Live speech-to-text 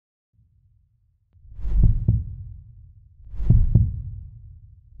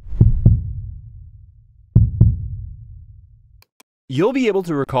You'll be able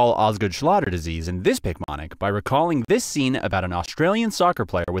to recall Osgood-Schlatter disease in this Picmonic by recalling this scene about an Australian soccer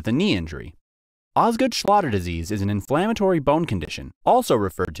player with a knee injury. Osgood-Schlatter disease is an inflammatory bone condition, also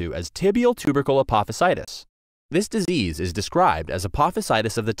referred to as tibial tubercle apophysitis. This disease is described as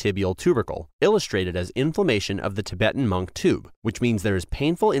apophysitis of the tibial tubercle, illustrated as inflammation of the Tibetan monk tube, which means there is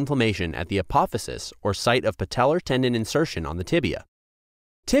painful inflammation at the apophysis or site of patellar tendon insertion on the tibia.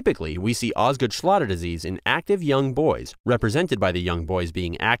 Typically, we see Osgood-Schlatter disease in active young boys, represented by the young boys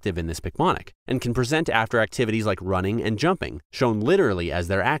being active in this Picmonic, and can present after activities like running and jumping, shown literally as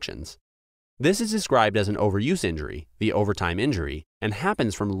their actions. This is described as an overuse injury, the overtime injury, and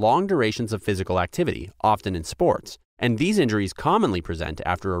happens from long durations of physical activity, often in sports, and these injuries commonly present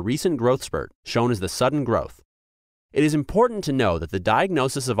after a recent growth spurt, shown as the sudden growth. It is important to know that the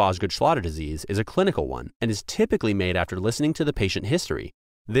diagnosis of Osgood-Schlatter disease is a clinical one and is typically made after listening to the patient history.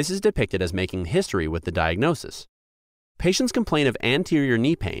 This is depicted as making history with the diagnosis. Patients complain of anterior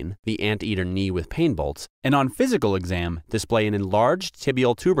knee pain, the anteater knee with pain bolts, and on physical exam display an enlarged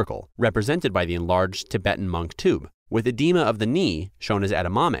tibial tubercle, represented by the enlarged Tibetan monk tube, with edema of the knee, shown as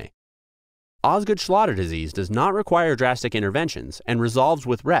edamame. Osgood-Schlatter disease does not require drastic interventions and resolves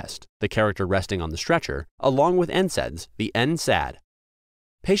with rest, the character resting on the stretcher, along with NSAIDs, the NSAID.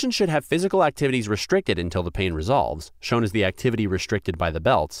 Patients should have physical activities restricted until the pain resolves, shown as the activity restricted by the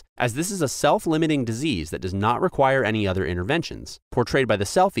belts, as this is a self-limiting disease that does not require any other interventions, portrayed by the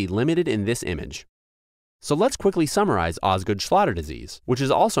selfie limited in this image. So let's quickly summarize Osgood-Schlatter disease, which is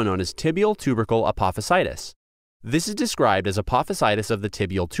also known as tibial tubercle apophysitis. This is described as apophysitis of the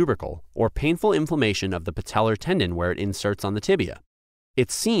tibial tubercle, or painful inflammation of the patellar tendon where it inserts on the tibia.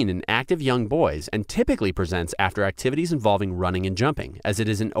 It's seen in active young boys and typically presents after activities involving running and jumping, as it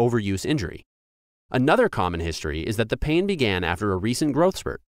is an overuse injury. Another common history is that the pain began after a recent growth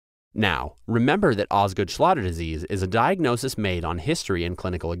spurt. Now, remember that Osgood-Schlatter disease is a diagnosis made on history and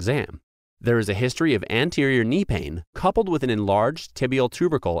clinical exam. There is a history of anterior knee pain coupled with an enlarged tibial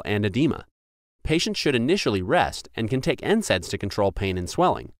tubercle and edema. Patients should initially rest and can take NSAIDs to control pain and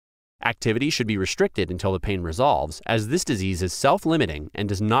swelling. Activity should be restricted until the pain resolves, as this disease is self-limiting and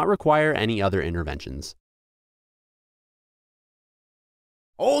does not require any other interventions.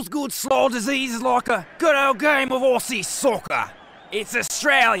 Osgood-Schlatter disease is like a good old game of Aussie soccer. It's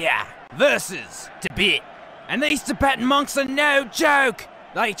Australia versus Tibet. And these Tibetan monks are no joke.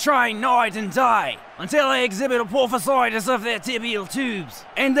 They train night and day until they exhibit apophysitis of their tibial tubes.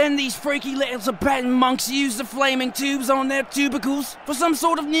 And then these freaky little Tibetan monks use the flaming tubes on their tubercles for some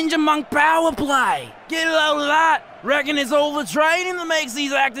sort of ninja monk power play. Get a load of that. Reckon it's all the training that makes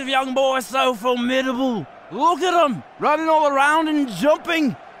these active young boys so formidable. Look at them, running all around and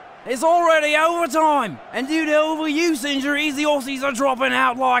jumping. It's already overtime, and due to overuse injuries, the Aussies are dropping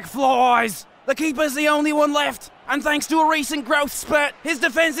out like flies. The keeper's the only one left, and thanks to a recent growth spurt, his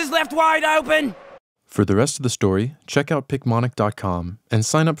defense is left wide open. For the rest of the story, check out Picmonic.com and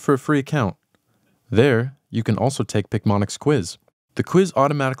sign up for a free account. There, you can also take Picmonic's quiz. The quiz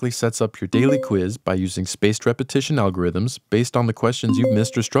automatically sets up your daily quiz by using spaced repetition algorithms based on the questions you've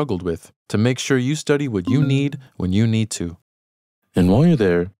missed or struggled with to make sure you study what you need when you need to. And while you're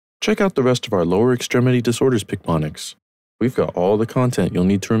there, check out the rest of our lower extremity disorders Picmonics. We've got all the content you'll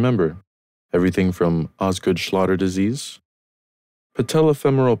need to remember. Everything from Osgood-Schlatter disease,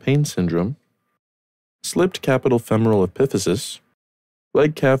 patellofemoral pain syndrome, slipped capital femoral epiphysis,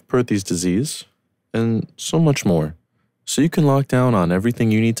 leg-calf-Perthes disease, and so much more, so you can lock down on everything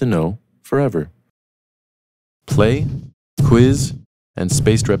you need to know forever. Play, quiz, and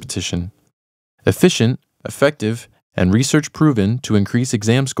spaced repetition. Efficient, effective, and research proven to increase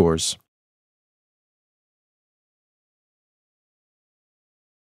exam scores.